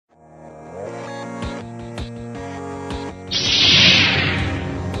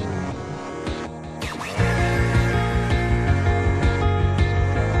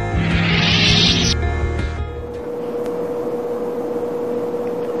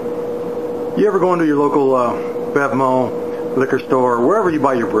You ever go into your local Bevmo, liquor store, wherever you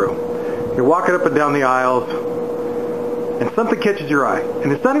buy your brew? You're walking up and down the aisles, and something catches your eye.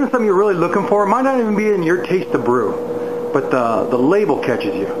 And it's not even something you're really looking for. It might not even be in your taste of brew. But the label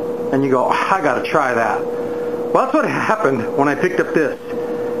catches you. And you go, I got to try that. Well, that's what happened when I picked up this.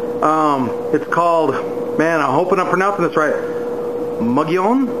 It's called, man, I'm hoping I'm pronouncing this right,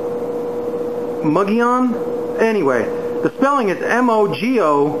 Mogollon? Anyway, the spelling is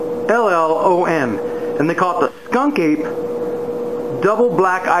Mogollon. And they call it the Skunk Ape Double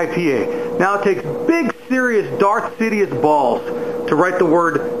Black IPA. Now it takes big, serious Darth Sidious balls to write the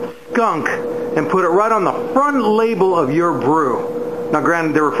word skunk and put it right on the front label of your brew. Now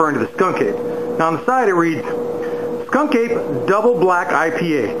granted, they're referring to the Skunk Ape. Now on the side it reads, Skunk Ape Double Black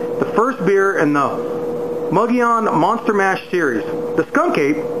IPA, the first beer in the Mogollon Monster Mash series. The skunk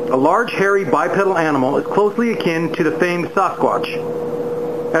ape, a large, hairy, bipedal animal, is closely akin to the famed Sasquatch.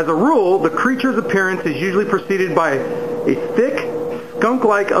 As a rule, the creature's appearance is usually preceded by a thick,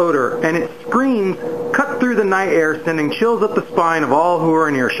 skunk-like odor, and its screams cut through the night air, sending chills up the spine of all who are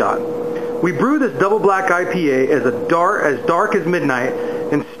in earshot. We brew this Double Black IPA as dark as midnight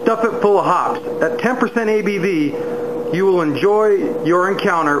and stuff it full of hops. At 10% ABV, you will enjoy your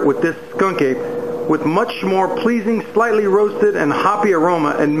encounter with this skunk ape with much more pleasing, slightly roasted and hoppy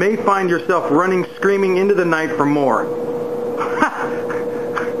aroma, and may find yourself running screaming into the night for more.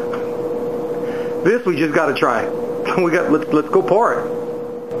 This we just got to try. Let's go pour it.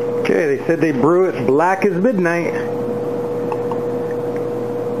 Okay, they said they brew it black as midnight.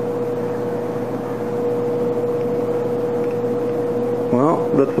 Well,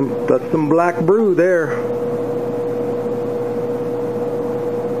 that's some black brew there.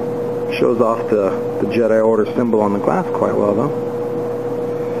 Shows off the Jedi Order symbol on the glass quite well, though.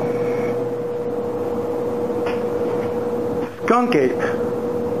 Skunk Ape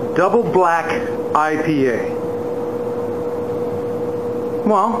Double Black IPA.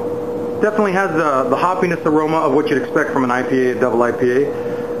 Well, definitely has the hoppiness aroma of what you'd expect from an IPA, a double IPA.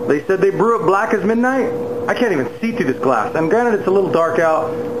 They said they brew it black as midnight. I can't even see through this glass. And granted, it's a little dark out.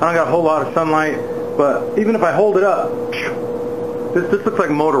 I don't got a whole lot of sunlight. But even if I hold it up, this looks like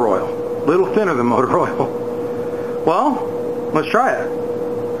motor oil. A little thinner than motor oil. Well, let's try it.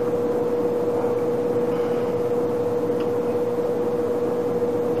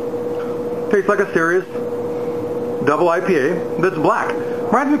 Tastes like a serious double IPA that's black.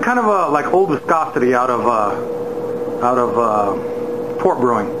 Reminds me kind of like Old Viscosity out of port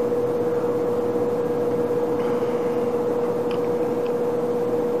brewing.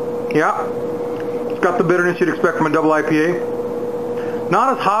 Yeah, it's got the bitterness you'd expect from a double IPA.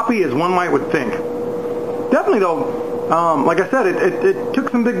 Not as hoppy as one might would think. Definitely though, like I said, it took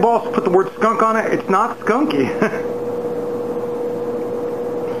some big balls to put the word skunk on it. It's not skunky.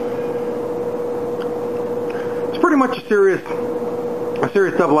 It's pretty much a serious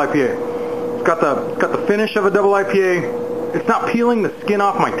double IPA. It's got the finish of a double IPA. It's not peeling the skin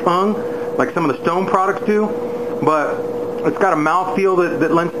off my tongue like some of the Stone products do, but it's got a mouthfeel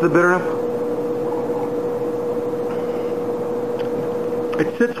that lends to the bitterness.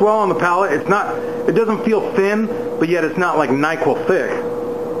 It sits well on the palate. It doesn't feel thin, but yet it's not like NyQuil thick.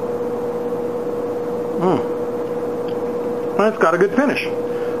 And it's got a good finish.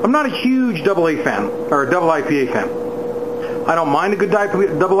 I'm not a huge double A fan, or a double IPA fan. I don't mind a good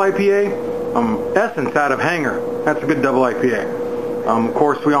double IPA. Essence out of Hanger. That's a good double IPA. Of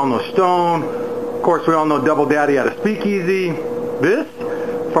course, we all know Stone. Of course, we all know Double Daddy out of Speakeasy. This,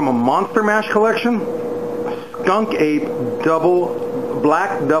 from a Monster Mash collection, Skunk Ape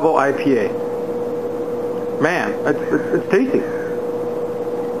Black Double IPA. Man, it's tasty.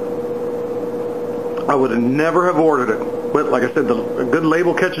 I would never have ordered it. But like I said, a good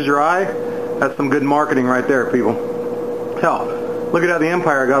label catches your eye. That's some good marketing right there, people. Hell, look at how the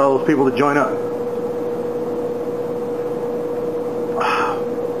Empire got all those people to join up.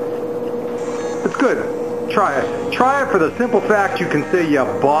 It's good. Try it. Try it for the simple fact you can say you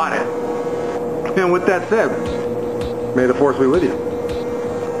bought it. And with that said, may the Force be with you.